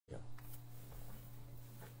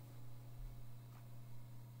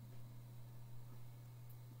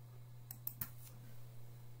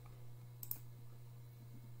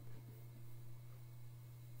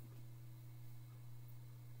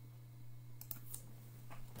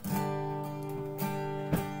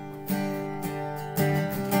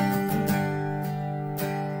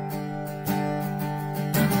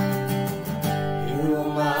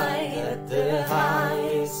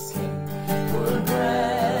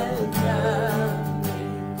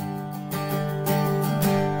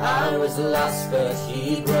was lost, but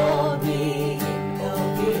he brought me in.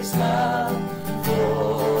 Oh, his love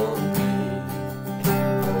for me.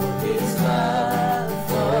 Oh, his love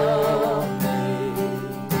for me.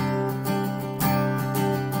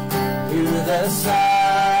 Who the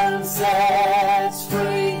sun sets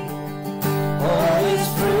free, all is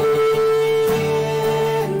free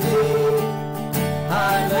indeed.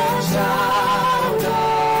 I'm a child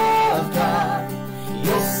of God,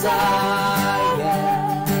 yes I am.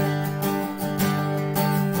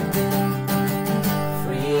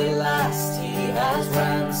 Free at last, he has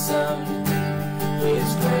ransomed me,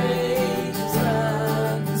 his grace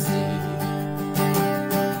unseen.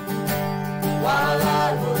 While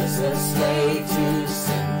I was a slave to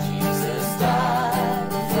sin, Jesus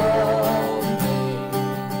died for me.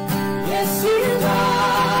 Yes, he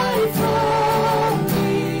died for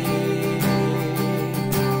me.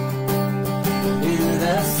 Who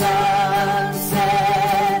the sun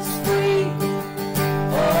sets free,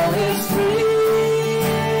 all is free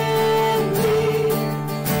indeed.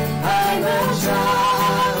 I'm a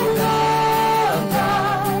child of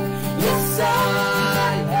God, yes I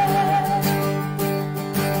am.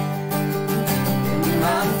 In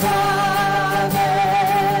my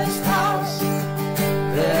Father's house,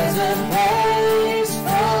 there's a place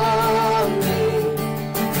for me.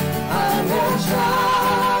 I'm a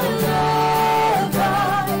child of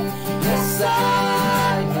God, yes I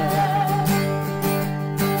am.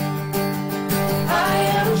 I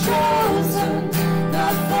am chosen,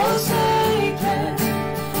 not forsaken.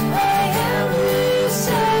 I am who you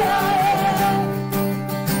say I am.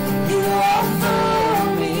 You are for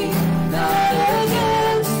me, not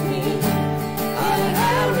against me. I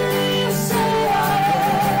am who you say I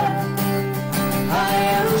am. I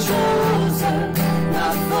am chosen,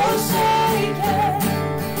 not forsaken.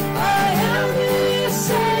 I am who you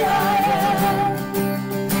say I am.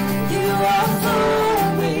 You are for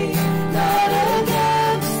me, not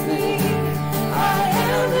against me. I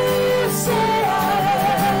am who you say I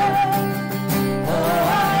am. Oh,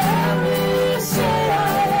 I am who you say I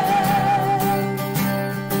am.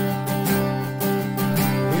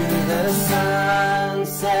 Who the sun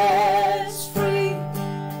sets free,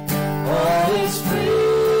 all is free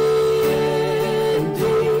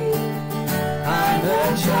indeed. I'm a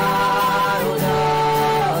child of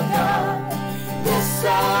God, yes I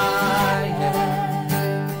am.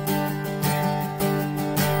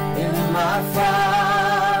 In my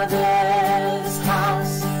Father's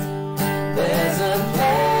house, there's a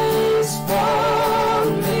place for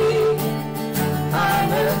me.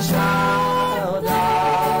 I'm a child of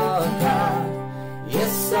God,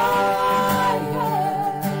 yes I am.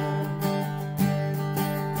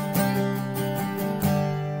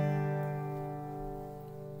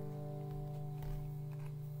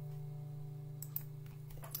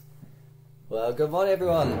 Well, good morning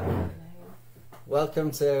everyone.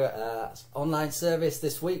 Welcome to online service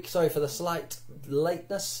this week. Sorry for the slight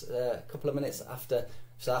lateness, a couple of minutes after.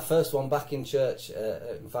 It's our first one back in church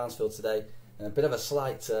in Farnsfield today. A bit of a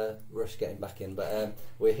slight rush getting back in, but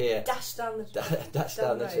we're here. Dash down the Dash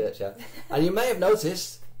down the church, yeah. And you may have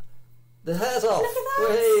noticed the hair's off. Look at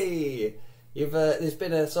that. Whee! There's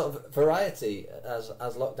been a sort of variety as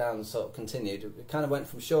lockdown sort of continued. It kind of went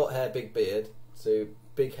from short hair, big beard to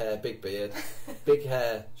big hair, big beard, big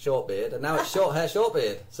hair, short beard, and now it's short hair, short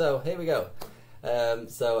beard. So here we go.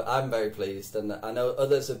 So I'm very pleased, and I know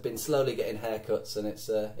others have been slowly getting haircuts, and it's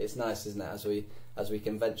nice, isn't it, as we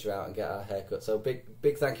can venture out and get our haircut. So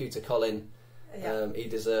big thank you to Colin. Yeah. He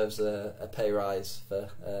deserves a pay rise for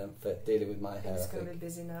dealing with my hair. He's going to be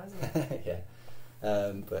busy now, isn't he? Yeah.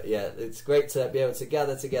 But yeah, it's great to be able to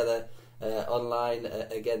gather together online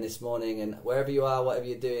again this morning, and wherever you are, whatever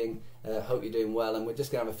you're doing, hope you're doing well. And we're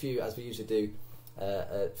just going to have a few, as we usually do,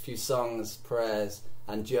 a few songs, prayers,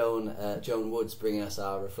 and Joan Wood's bringing us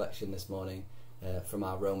our reflection this morning from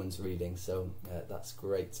our Romans reading. So that's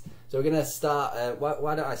great. So we're going to start.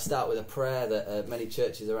 Why don't I start with a prayer that many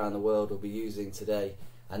churches around the world will be using today,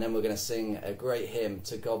 and then we're going to sing a great hymn,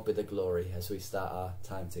 "To God be the glory," as we start our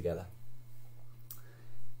time together.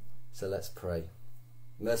 So let's pray.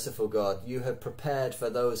 Merciful God, you have prepared for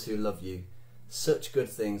those who love you such good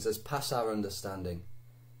things as pass our understanding.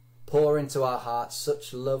 Pour into our hearts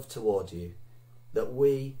such love toward you, that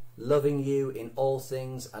we, loving you in all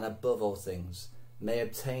things and above all things, may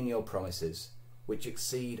obtain your promises, which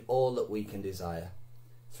exceed all that we can desire.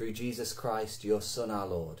 Through Jesus Christ, your Son, our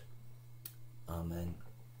Lord. Amen.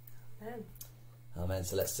 Amen. Amen.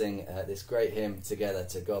 So let's sing this great hymn together,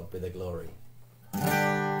 "To God be the glory."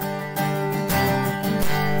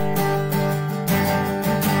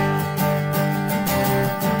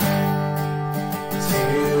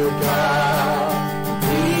 To God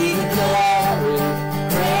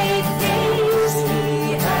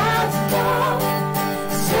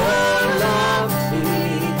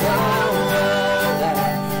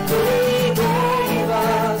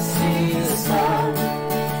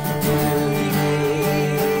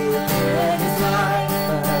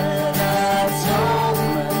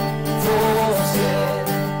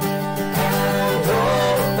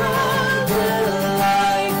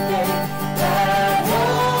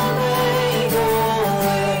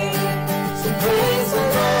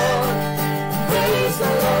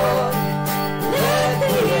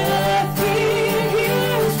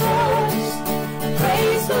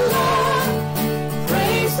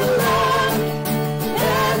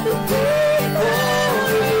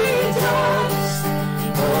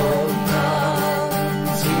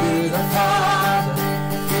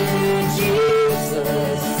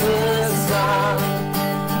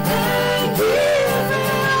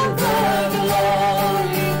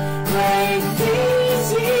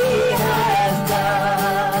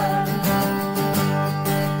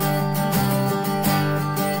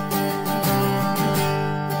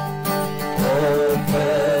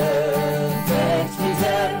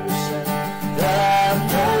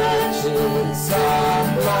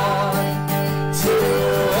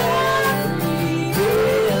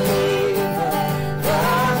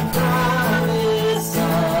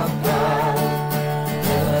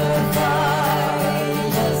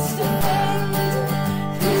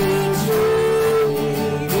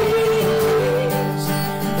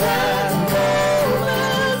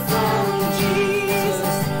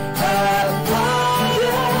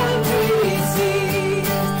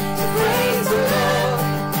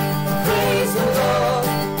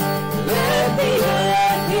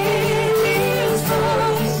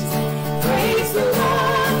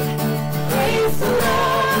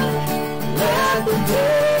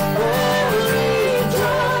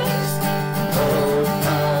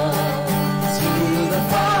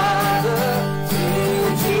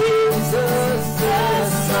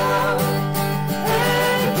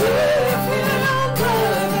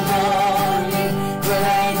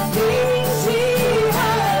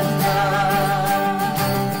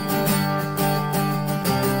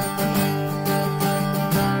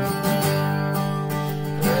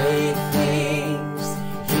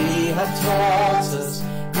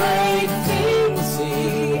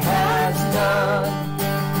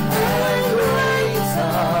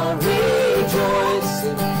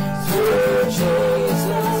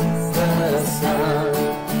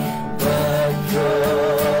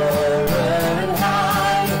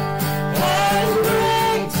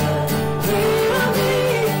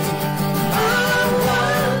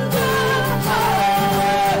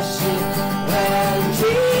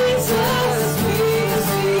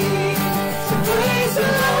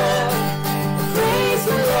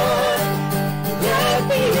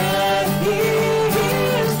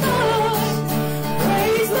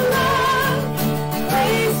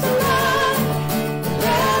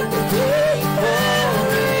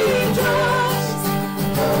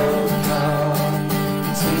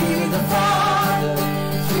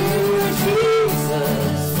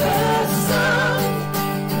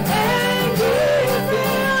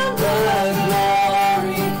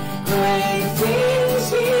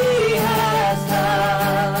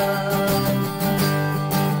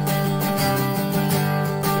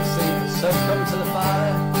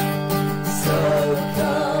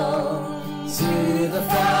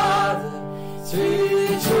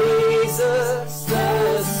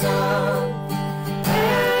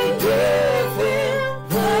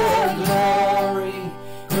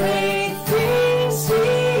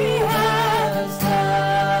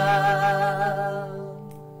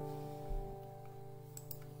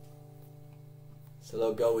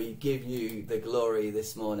We give you the glory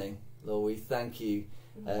this morning. Lord, we thank you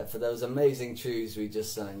for those amazing truths we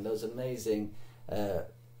just sang, those amazing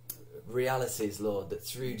realities, Lord, that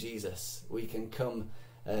through Jesus we can come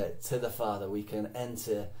to the Father, we can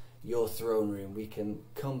enter your throne room, we can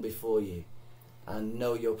come before you and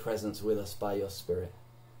know your presence with us by your Spirit.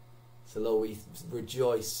 So Lord, we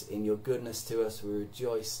rejoice in your goodness to us, we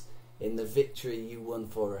rejoice in the victory you won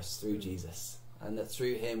for us through Jesus, and that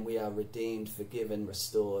through him we are redeemed, forgiven,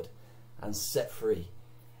 restored and set free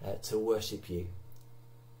to worship you.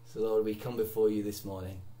 So Lord, we come before you this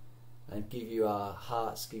morning and give you our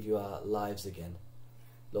hearts, give you our lives again.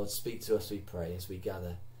 Lord, speak to us, we pray, as we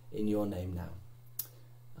gather in your name now.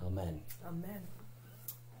 Amen. Amen.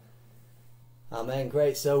 Amen.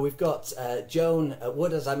 Great. So we've got Joan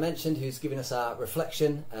Wood, as I mentioned, who's giving us our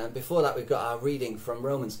reflection. And before that, we've got our reading from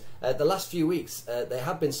Romans. The last few weeks, there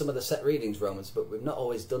have been some of the set readings, Romans, but we've not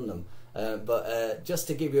always done them. But just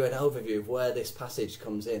to give you an overview of where this passage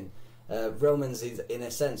comes in, Romans is, in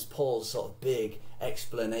a sense, Paul's sort of big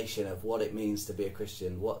explanation of what it means to be a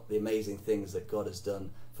Christian, what the amazing things that God has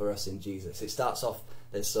done for us in Jesus. It starts off,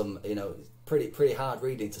 there's some, pretty hard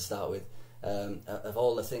reading to start with. Of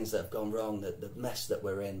all the things that have gone wrong, the mess that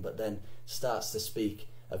we're in, but then starts to speak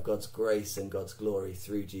of God's grace and God's glory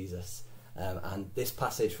through Jesus. And this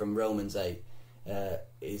passage from Romans 8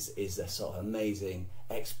 is a sort of amazing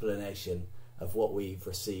explanation of what we've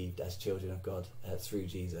received as children of God through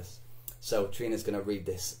Jesus. So Trina's going to read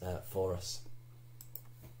this for us.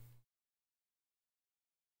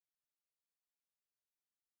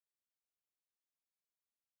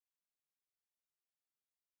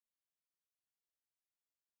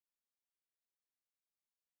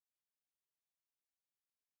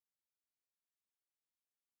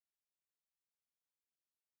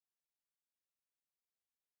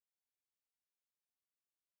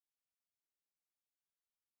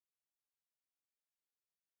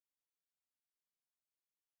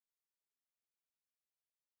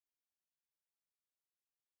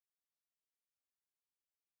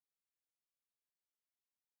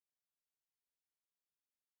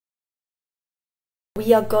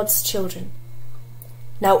 We are God's children.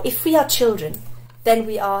 Now, if we are children, then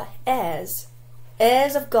we are heirs,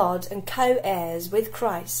 heirs of God and co-heirs with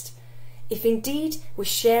Christ, if indeed we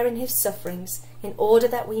share in his sufferings, in order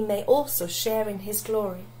that we may also share in his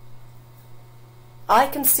glory. I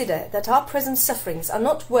consider that our present sufferings are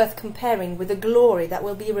not worth comparing with the glory that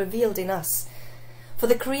will be revealed in us. For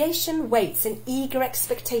the creation waits in eager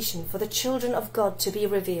expectation for the children of God to be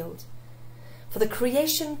revealed. For the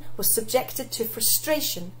creation was subjected to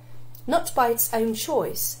frustration, not by its own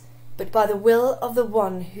choice, but by the will of the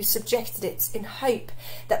one who subjected it, in hope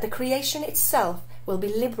that the creation itself will be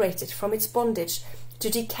liberated from its bondage to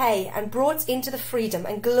decay and brought into the freedom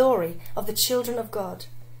and glory of the children of God.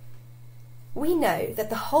 We know that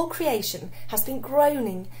the whole creation has been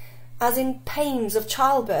groaning as in pains of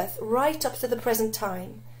childbirth right up to the present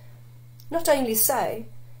time. Not only so,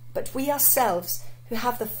 but we ourselves, who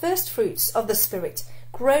have the first fruits of the Spirit,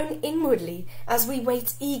 groan inwardly as we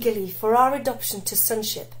wait eagerly for our adoption to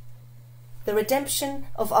sonship, the redemption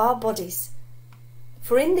of our bodies.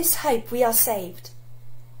 For in this hope we are saved.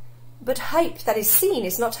 But hope that is seen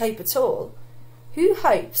is not hope at all. Who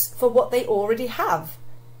hopes for what they already have?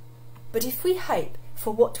 But if we hope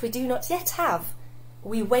for what we do not yet have,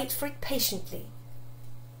 we wait for it patiently.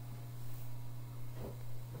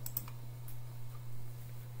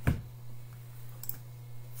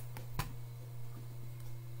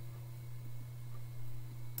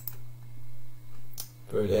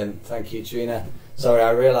 Brilliant. Thank you, Trina. Sorry,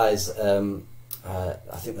 I realised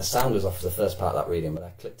I think the sound was off for the first part of that reading, but I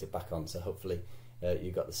clicked it back on, so hopefully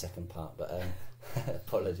you got the second part. But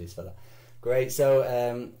apologies for that. Great.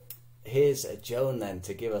 So here's Joan then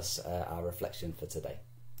to give us our reflection for today.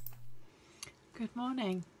 Good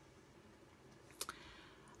morning.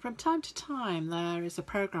 From time to time there is a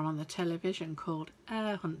programme on the television called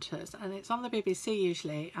Heir Hunters, and it's on the BBC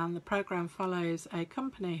usually, and the programme follows a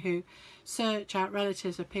company who search out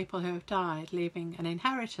relatives of people who have died, leaving an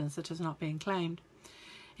inheritance that has not been claimed.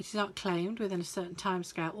 It is not claimed within a certain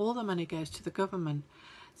timescale. All the money goes to the government.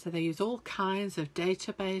 So they use all kinds of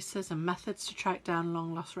databases and methods to track down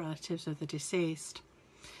long-lost relatives of the deceased.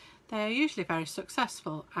 They are usually very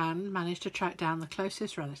successful and manage to track down the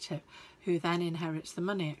closest relative, who then inherits the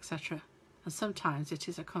money, etc. And sometimes it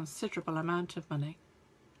is a considerable amount of money.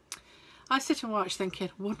 I sit and watch thinking,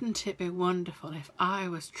 wouldn't it be wonderful if I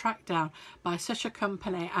was tracked down by such a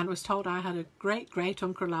company and was told I had a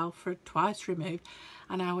great-great-uncle Alfred twice removed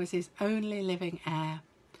and I was his only living heir,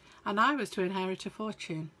 and I was to inherit a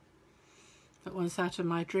fortune. But once out of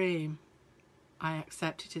my dream, I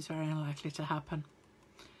accept it is very unlikely to happen.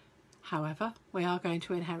 However, we are going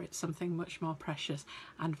to inherit something much more precious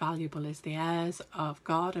and valuable as the heirs of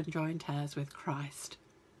God and joint heirs with Christ.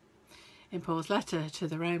 In Paul's letter to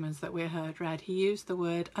the Romans that we heard read, he used the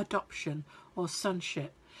word adoption or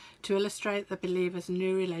sonship to illustrate the believer's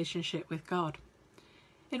new relationship with God.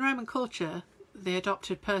 In Roman culture, the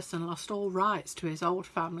adopted person lost all rights to his old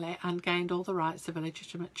family and gained all the rights of a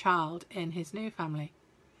legitimate child in his new family.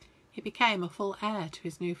 He became a full heir to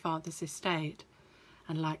his new father's estate.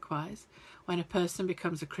 And likewise, when a person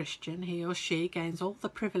becomes a Christian, he or she gains all the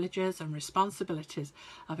privileges and responsibilities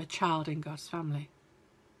of a child in God's family.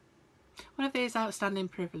 One of these outstanding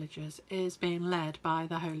privileges is being led by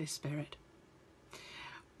the Holy Spirit.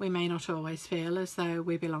 We may not always feel as though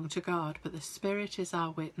we belong to God, but the Spirit is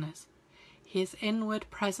our witness. His inward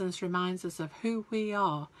presence reminds us of who we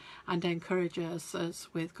are and encourages us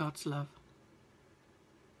with God's love.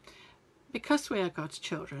 Because we are God's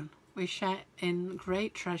children, we share in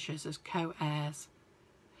great treasures as co-heirs.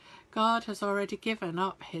 God has already given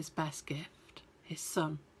up his best gift, his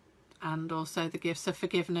Son, and also the gifts of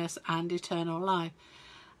forgiveness and eternal life,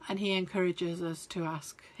 and he encourages us to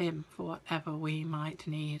ask him for whatever we might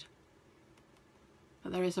need.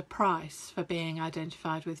 But there is a price for being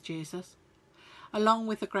identified with Jesus. Along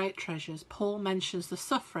with the great treasures, Paul mentions the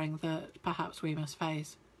suffering that perhaps we must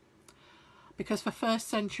face. Because for first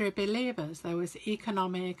century believers there was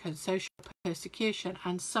economic and social persecution,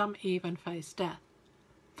 and some even faced death.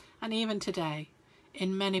 And even today,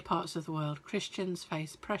 in many parts of the world, Christians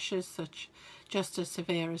face pressures just as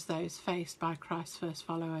severe as those faced by Christ's first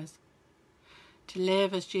followers. To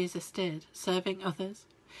live as Jesus did, serving others,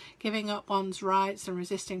 giving up one's rights and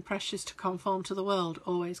resisting pressures to conform to the world,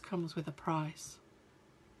 always comes with a price.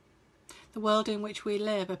 The world in which we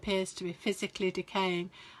live appears to be physically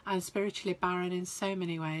decaying and spiritually barren in so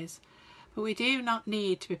many ways, but we do not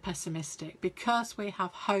need to be pessimistic because we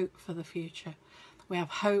have hope for the future. We have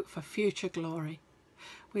hope for future glory.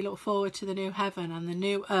 We look forward to the new heaven and the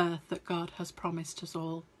new earth that God has promised us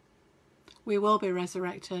all. We will be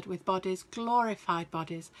resurrected with bodies, glorified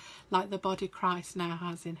bodies, like the body Christ now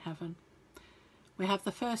has in heaven. We have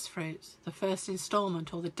the first fruits, the first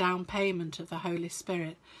instalment or the down payment of the Holy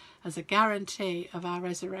Spirit as a guarantee of our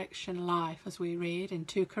resurrection life, as we read in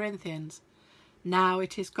 2 Corinthians. Now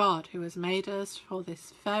it is God who has made us for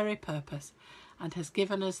this very purpose and has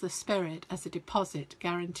given us the Spirit as a deposit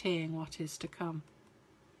guaranteeing what is to come.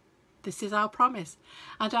 This is our promise,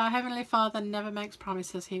 and our Heavenly Father never makes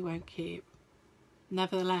promises he won't keep.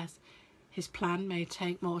 Nevertheless, his plan may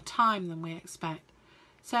take more time than we expect,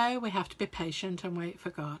 so we have to be patient and wait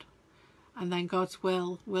for God. And then God's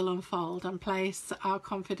will unfold and place our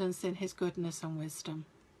confidence in his goodness and wisdom.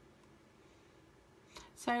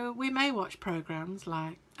 So we may watch programmes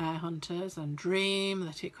like Heir Hunters and dream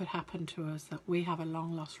that it could happen to us, that we have a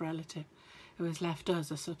long-lost relative who has left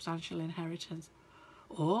us a substantial inheritance.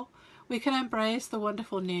 Or we can embrace the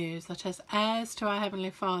wonderful news that as heirs to our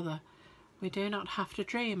Heavenly Father, we do not have to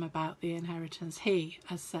dream about the inheritance he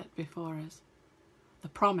has set before us. The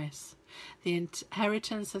promise, the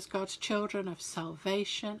inheritance as God's children of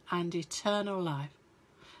salvation and eternal life,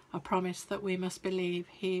 a promise that we must believe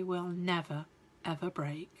he will never, ever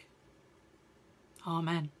break.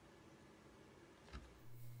 Amen.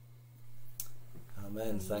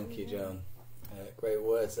 Amen. Thank you, Joan. Great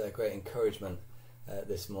words, great encouragement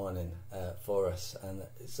this morning for us, and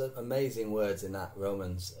it's amazing words in that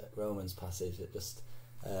Romans passage that just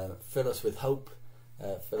fill us with hope,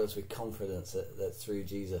 fill us with confidence that through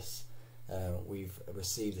Jesus we've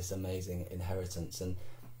received this amazing inheritance. And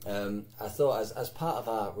I thought, as part of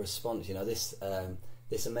our response, you know, this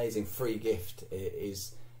amazing free gift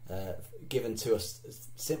is given to us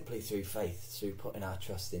simply through faith, through putting our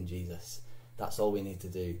trust in Jesus. That's all we need to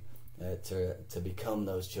do to become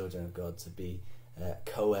those children of God, to be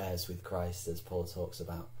co-heirs with Christ, as Paul talks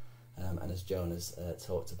about, and as Joan has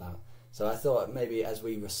talked about. So I thought maybe as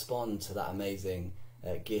we respond to that amazing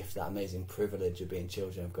gift, that amazing privilege of being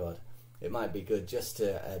children of God, it might be good just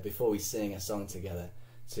to, before we sing a song together,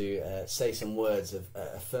 to say some words of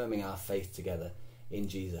affirming our faith together in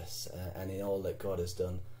Jesus and in all that God has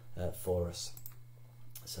done for us.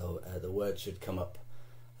 So the words should come up,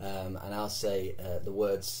 and I'll say the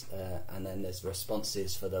words, and then there's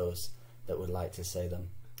responses for those that would like to say them.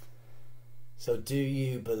 So, do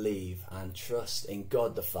you believe and trust in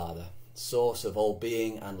God the Father, source of all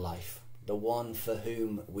being and life, the one for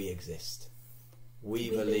whom we exist?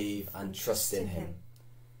 We believe and trust in him.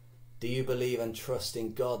 Do you believe and trust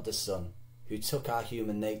in God the Son, who took our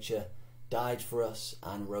human nature, died for us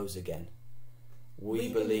and rose again? We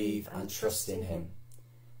believe and trust in him.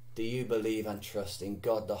 Do you believe and trust in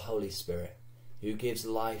God the Holy Spirit, who gives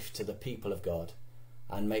life to the people of God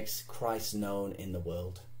and makes Christ known in the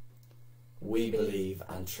world? We believe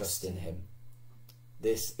and trust in him.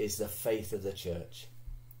 This is the faith of the church.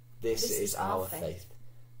 This is our faith.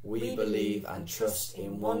 We believe and trust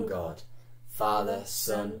in one God, Father,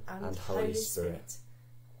 Son, and Holy Spirit.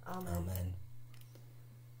 Amen.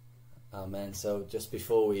 Amen. So just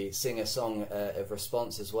before we sing a song of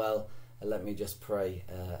response as well, let me just pray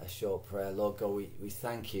a short prayer. Lord God, we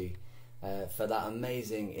thank you for that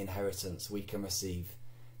amazing inheritance we can receive,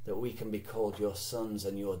 that we can be called your sons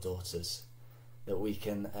and your daughters, that we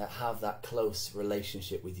can have that close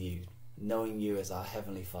relationship with you, knowing you as our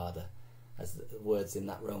Heavenly Father. As the words in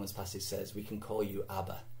that Romans passage says, we can call you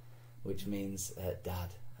Abba, which means Dad.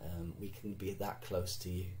 We can be that close to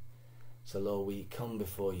you. So Lord, we come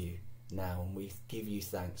before you now and we give you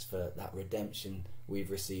thanks for that redemption we've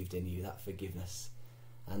received in you, that forgiveness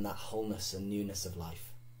and that wholeness and newness of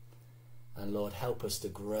life. And Lord, help us to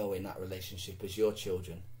grow in that relationship as your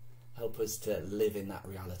children. Help us to live in that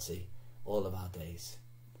reality all of our days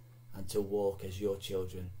and to walk as your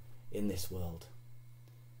children in this world.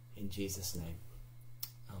 In Jesus' name.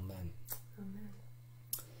 Amen. Amen.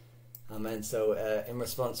 Amen. So in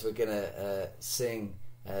response, we're going to sing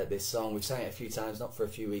this song. We've sang it a few times, not for a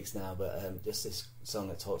few weeks now, but just this song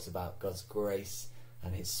that talks about God's grace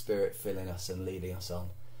and his Spirit filling us and leading us on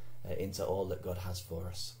into all that God has for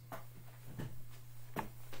us.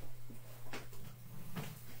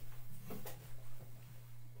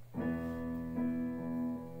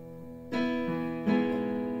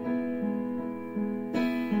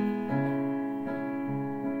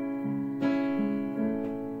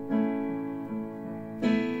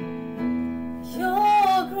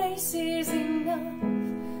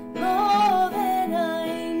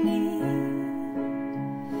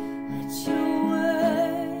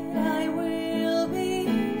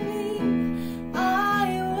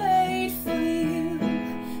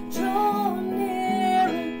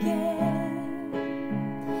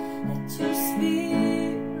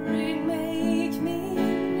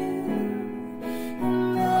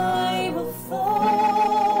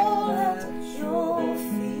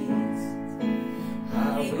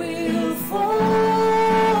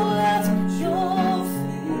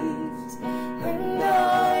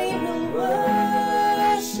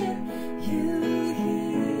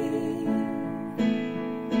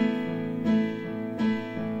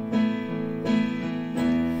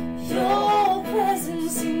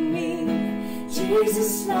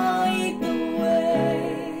 Jesus, light the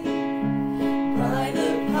way by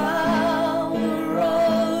the power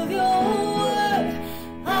of your word.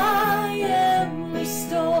 I am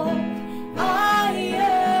restored, I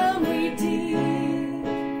am redeemed.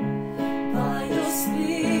 By your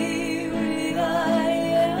Spirit I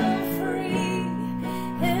am free,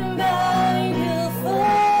 and I will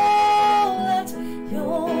fall at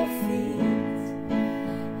your feet.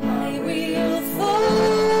 I will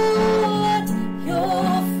fall at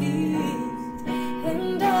your feet, and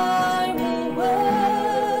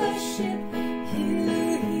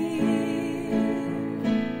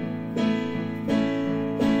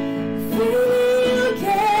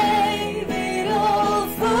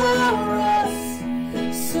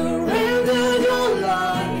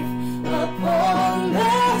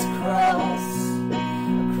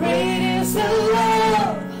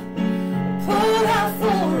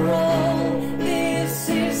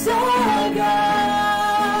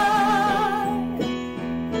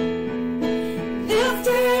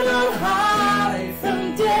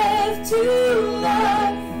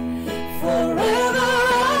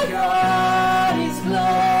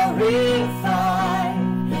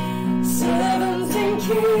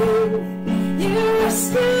King. You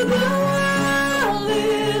rescued the world.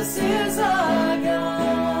 This is our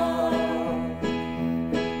God.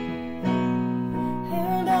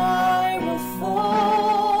 And I will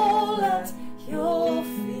fall at your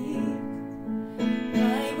feet.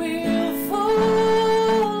 I will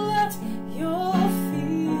fall at your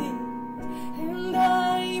feet. And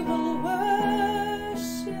I will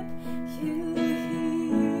worship you here.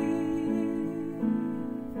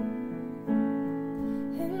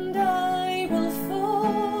 And I will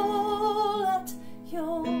fall at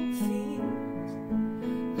your feet.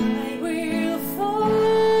 I will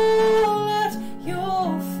fall at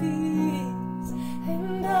your feet.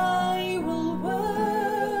 And I will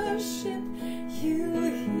worship you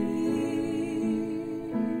here.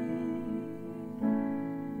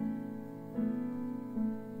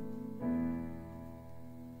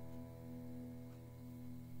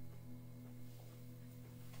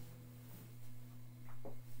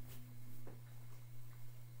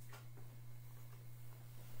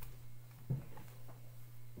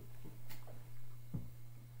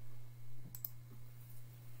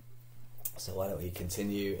 So why don't we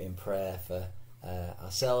continue in prayer for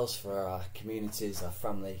ourselves, for our communities, our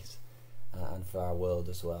families, and for our world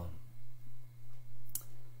as well.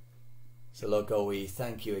 So Lord God, we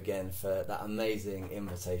thank you again for that amazing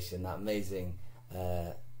invitation, that amazing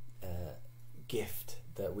gift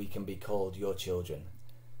that we can be called your children,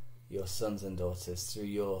 your sons and daughters, through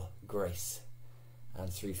your grace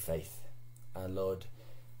and through faith. And Lord,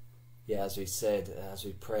 yeah, as we said, as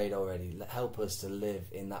we prayed already, help us to live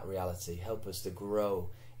in that reality. Help us to grow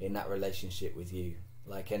in that relationship with you.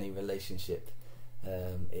 Like any relationship,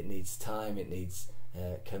 it needs time, it needs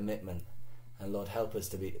commitment. And Lord, help us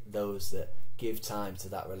to be those that give time to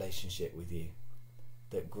that relationship with you,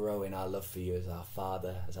 that grow in our love for you as our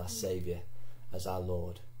Father, as our Saviour, as our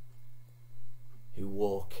Lord, who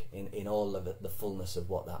walk in all of it, the fullness of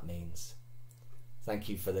what that means. Thank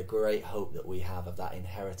you for the great hope that we have of that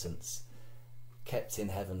inheritance kept in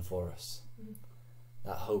heaven for us.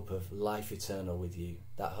 That hope of life eternal with you.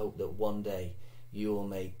 That hope that one day you will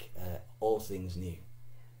make all things new.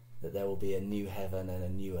 That there will be a new heaven and a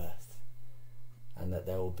new earth. And that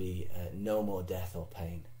there will be no more death or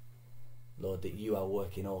pain. Lord, that you are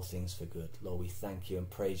working all things for good. Lord, we thank you and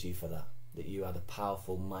praise you for that. That you are the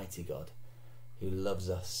powerful, mighty God who loves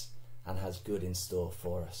us and has good in store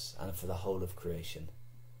for us and for the whole of creation.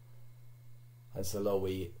 And so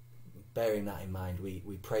Lord, bearing that in mind, we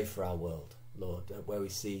pray for our world, Lord, where we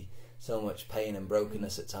see so much pain and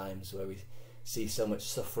brokenness at times, where we see so much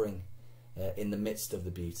suffering in the midst of the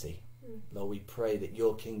beauty. Lord, we pray that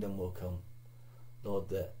your kingdom will come. Lord,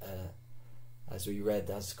 that as we read,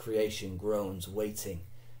 as creation groans, waiting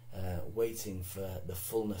for the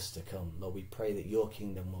fullness to come, Lord, we pray that your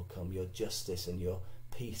kingdom will come, your justice and your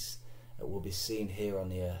peace will be seen here on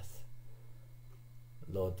the earth.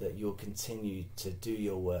 Lord, that you'll continue to do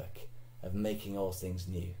your work of making all things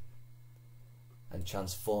new and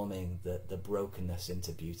transforming the brokenness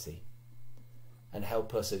into beauty. And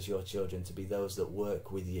help us as your children to be those that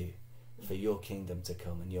work with you for your kingdom to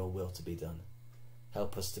come and your will to be done.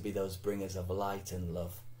 Help us to be those bringers of light and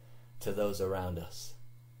love to those around us.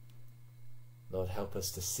 Lord, help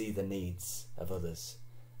us to see the needs of others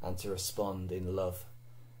and to respond in love.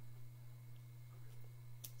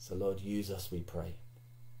 So Lord, use us, we pray.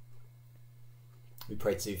 We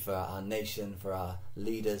pray too for our nation, for our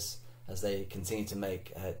leaders, as they continue to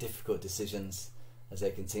make difficult decisions, as they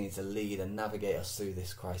continue to lead and navigate us through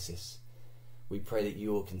this crisis. We pray that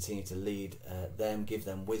you will continue to lead them, give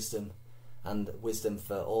them wisdom, and wisdom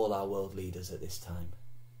for all our world leaders at this time.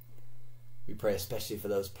 We pray especially for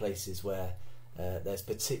those places where there's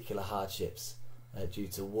particular hardships due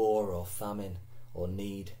to war or famine or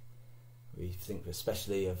need. We think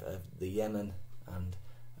especially of the Yemen and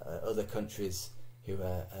other countries who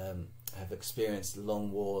have experienced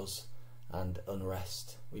long wars and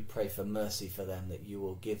unrest. We pray for mercy for them, that you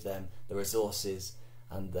will give them the resources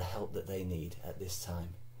and the help that they need at this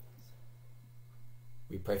time.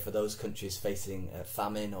 We pray for those countries facing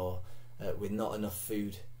famine or with not enough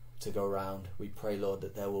food to go around. We pray, Lord,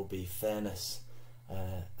 that there will be fairness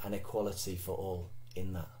and equality for all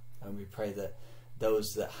in that. And we pray that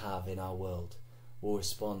those that have in our world will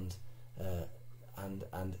respond and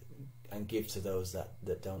give to those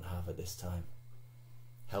that don't have at this time.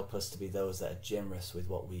 Help us to be those that are generous with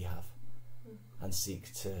what we have and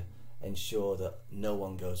seek to ensure that no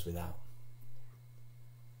one goes without.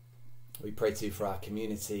 We pray too for our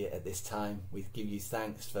community at this time. We give you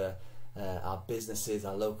thanks for our businesses,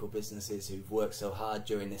 our local businesses who've worked so hard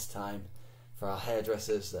during this time, for our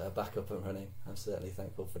hairdressers that are back up and running. I'm certainly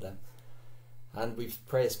thankful for them. And we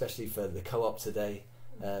pray especially for the co-op today,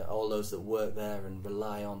 all those that work there and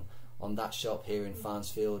rely on that shop here in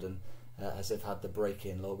Farnsfield, and as they've had the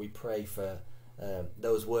break-in, Lord, we pray for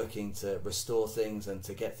those working to restore things and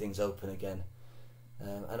to get things open again,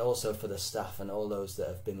 and also for the staff and all those that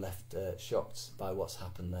have been left shocked by what's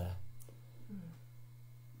happened there.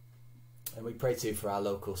 And we pray too for our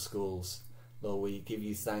local schools. Lord, we give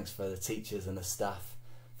you thanks for the teachers and the staff,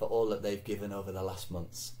 for all that they've given over the last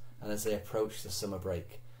months. And as they approach the summer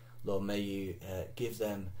break, Lord, may you give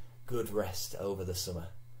them good rest over the summer.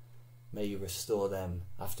 May you restore them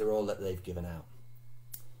after all that they've given out.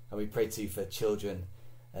 And we pray too for children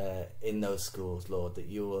in those schools, Lord, that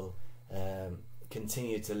you will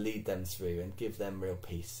continue to lead them through and give them real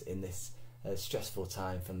peace in this stressful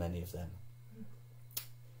time for many of them.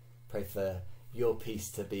 Pray for your peace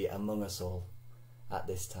to be among us all at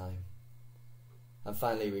this time. And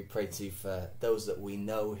finally, we pray too for those that we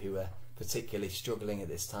know who are particularly struggling at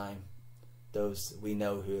this time, those we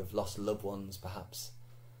know who have lost loved ones perhaps.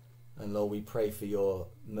 And Lord, we pray for your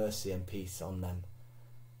mercy and peace on them,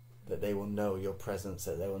 that they will know your presence,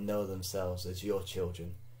 that they will know themselves as your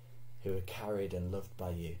children who are carried and loved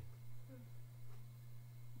by you.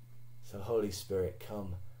 So Holy Spirit,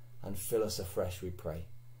 come and fill us afresh, we pray.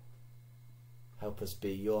 Help us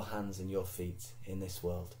be your hands and your feet in this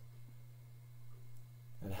world.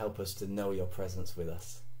 And help us to know your presence with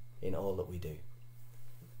us in all that we do.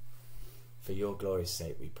 For your glory's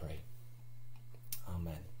sake we pray.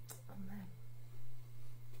 Amen. Amen.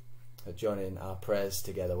 Join in our prayers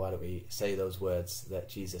together. Why don't we say those words that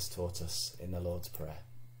Jesus taught us in the Lord's Prayer.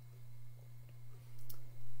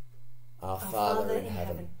 Our Father in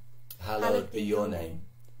heaven, hallowed be your name.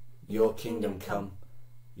 Your kingdom come,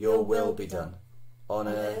 your will be done, on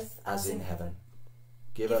earth as in heaven.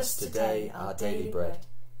 Give us today our daily bread.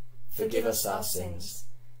 Forgive us our sins,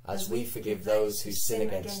 as we forgive those who sin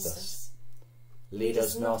against us. Lead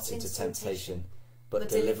us not into temptation, but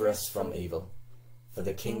deliver us from evil. For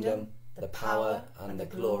the kingdom, the power, and the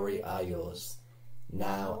glory are yours,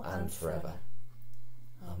 now and forever.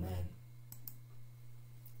 Amen.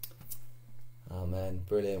 Amen.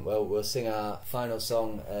 Brilliant. Well, we'll sing our final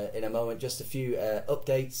song in a moment. Just a few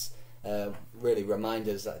updates. Really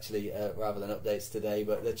reminders actually, rather than updates today,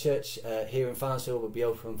 but the church here in Farnsfield will be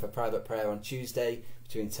open for private prayer on Tuesday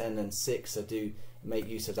between 10 and 6, so do make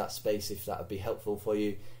use of that space if that would be helpful for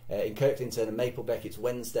you. In Kirkington and Maplebeck it's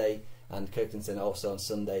Wednesday, and Kirkington also on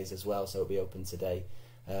Sundays as well, so it'll be open today.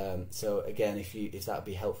 So again, if that would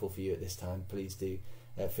be helpful for you at this time, please do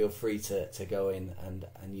feel free to go in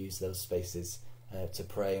and use those spaces to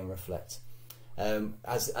pray and reflect.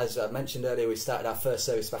 As I mentioned earlier, we started our first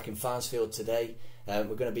service back in Farnsfield today. We're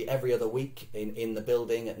going to be every other week in the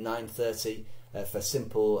building at 9:30 for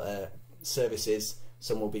simple services.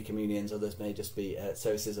 Some will be communions, others may just be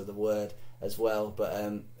services of the word as well, but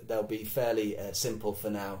they'll be fairly simple for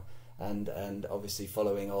now, and obviously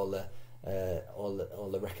following all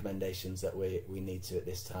the recommendations that we need to at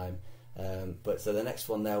this time. But so the next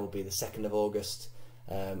one there will be the 2nd of August.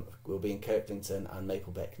 We'll be in Kirkington and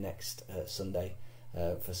Maplebeck next Sunday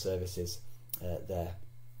for services there.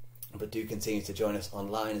 But do continue to join us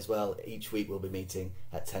online as well. Each week we'll be meeting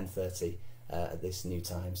at 10:30 at this new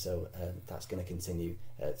time, so that's going to continue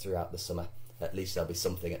throughout the summer. At least there'll be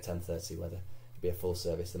something at 10:30, whether it'll be a full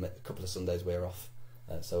service. A couple of Sundays we're off,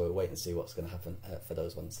 so we'll wait and see what's going to happen for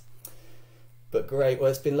those ones. But great, well,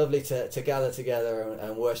 it's been lovely to gather together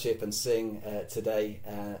and worship and sing today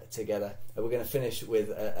together. And we're going to finish with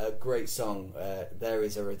a great song, There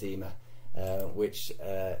Is a Redeemer, which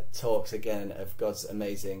talks again of God's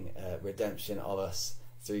amazing redemption of us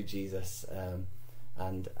through Jesus,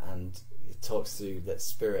 and it talks through that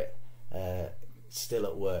Spirit still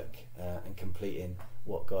at work and completing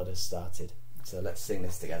what God has started. So let's sing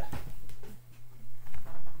this together.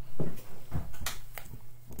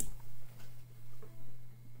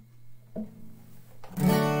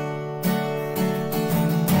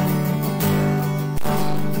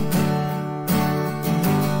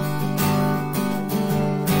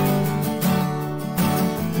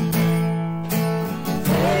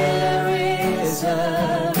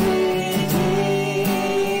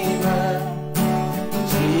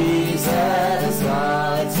 Jesus,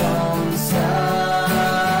 God's own Son.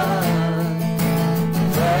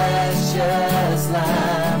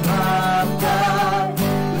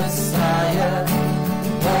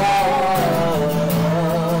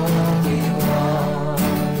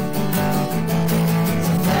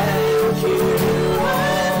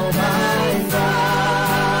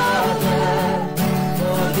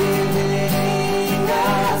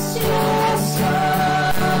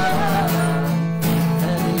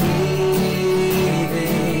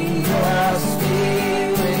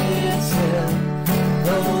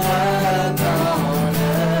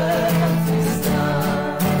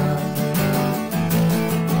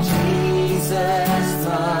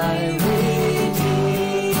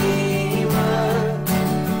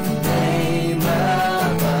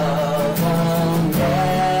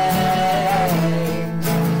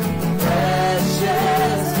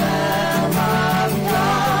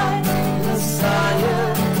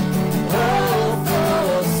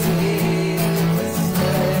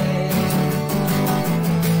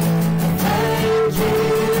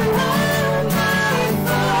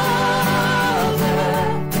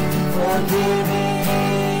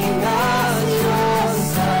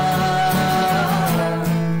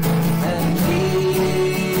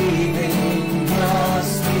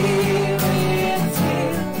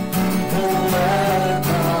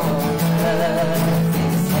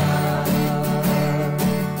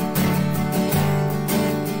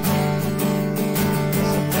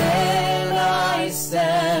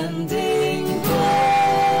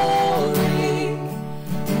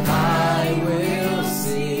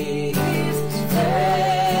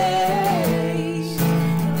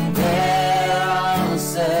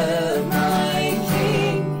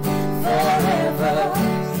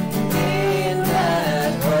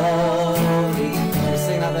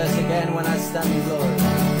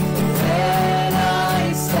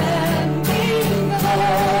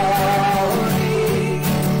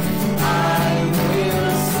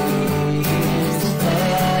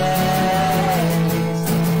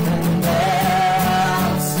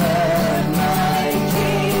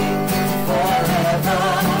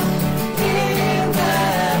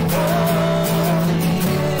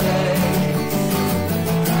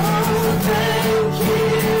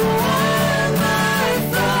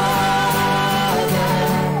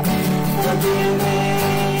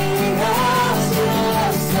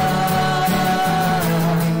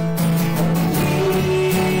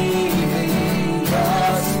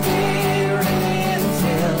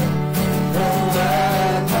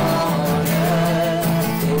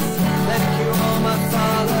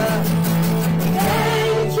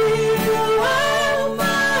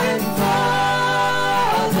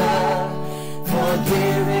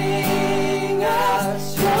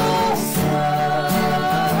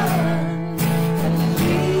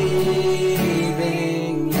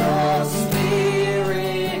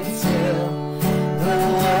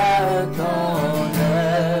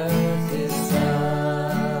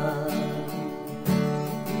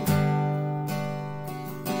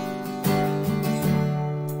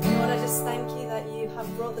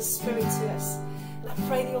 Lord, the Spirit to us. And I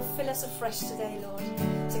pray that you'll fill us afresh today, Lord,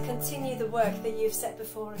 to continue the work that you've set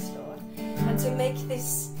before us, Lord, and to make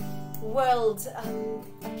this world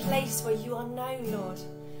a place where you are known, Lord.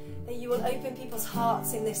 That you will open people's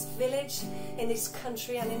hearts in this village, in this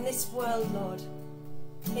country, and in this world, Lord.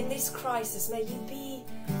 In this crisis, may you be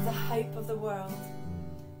the hope of the world.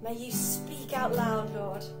 May you speak out loud,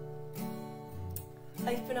 Lord.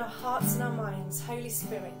 Open our hearts and our minds. Holy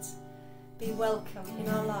Spirit, be welcome in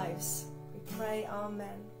our lives. We pray, amen.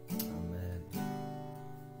 Amen.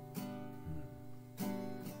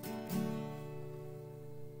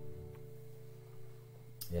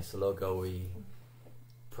 Yes, Lord God, we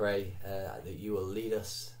pray that you will lead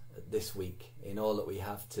us this week in all that we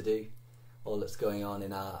have to do, all that's going on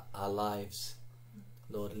in our lives.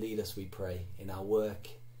 Lord, lead us, we pray, in our work,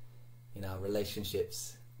 in our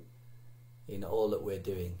relationships, in all that we're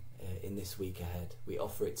doing in this week ahead. We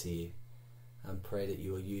offer it to you and pray that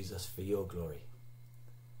you will use us for your glory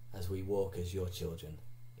as we walk as your children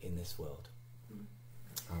in this world.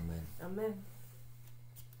 Amen. Amen.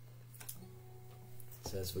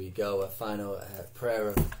 So as we go, a final prayer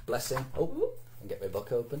of blessing. Oh, and get my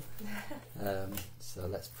book open. So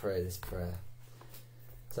let's pray this prayer.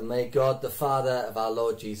 So may God, the Father of our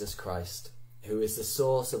Lord Jesus Christ, who is the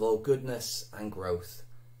source of all goodness and growth,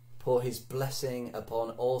 pour his blessing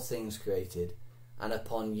upon all things created and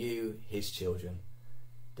upon you, his children,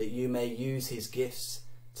 that you may use his gifts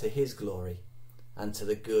to his glory and to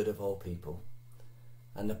the good of all people.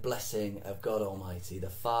 And the blessing of God Almighty, the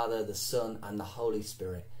Father, the Son, and the Holy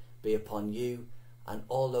Spirit be upon you and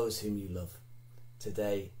all those whom you love,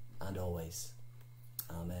 today and always.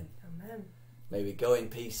 Amen. Amen. May we go in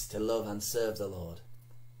peace to love and serve the Lord.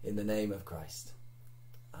 In the name of Christ.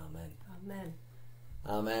 Amen. Amen.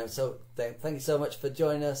 Amen. So thank you so much for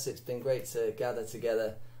joining us. It's been great to gather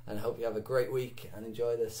together, and I hope you have a great week and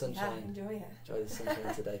enjoy the sunshine. Yeah, enjoy it. Enjoy the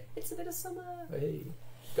sunshine today. It's a bit of summer. Hey.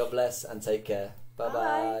 God bless and take care. Bye-bye.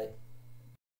 Bye.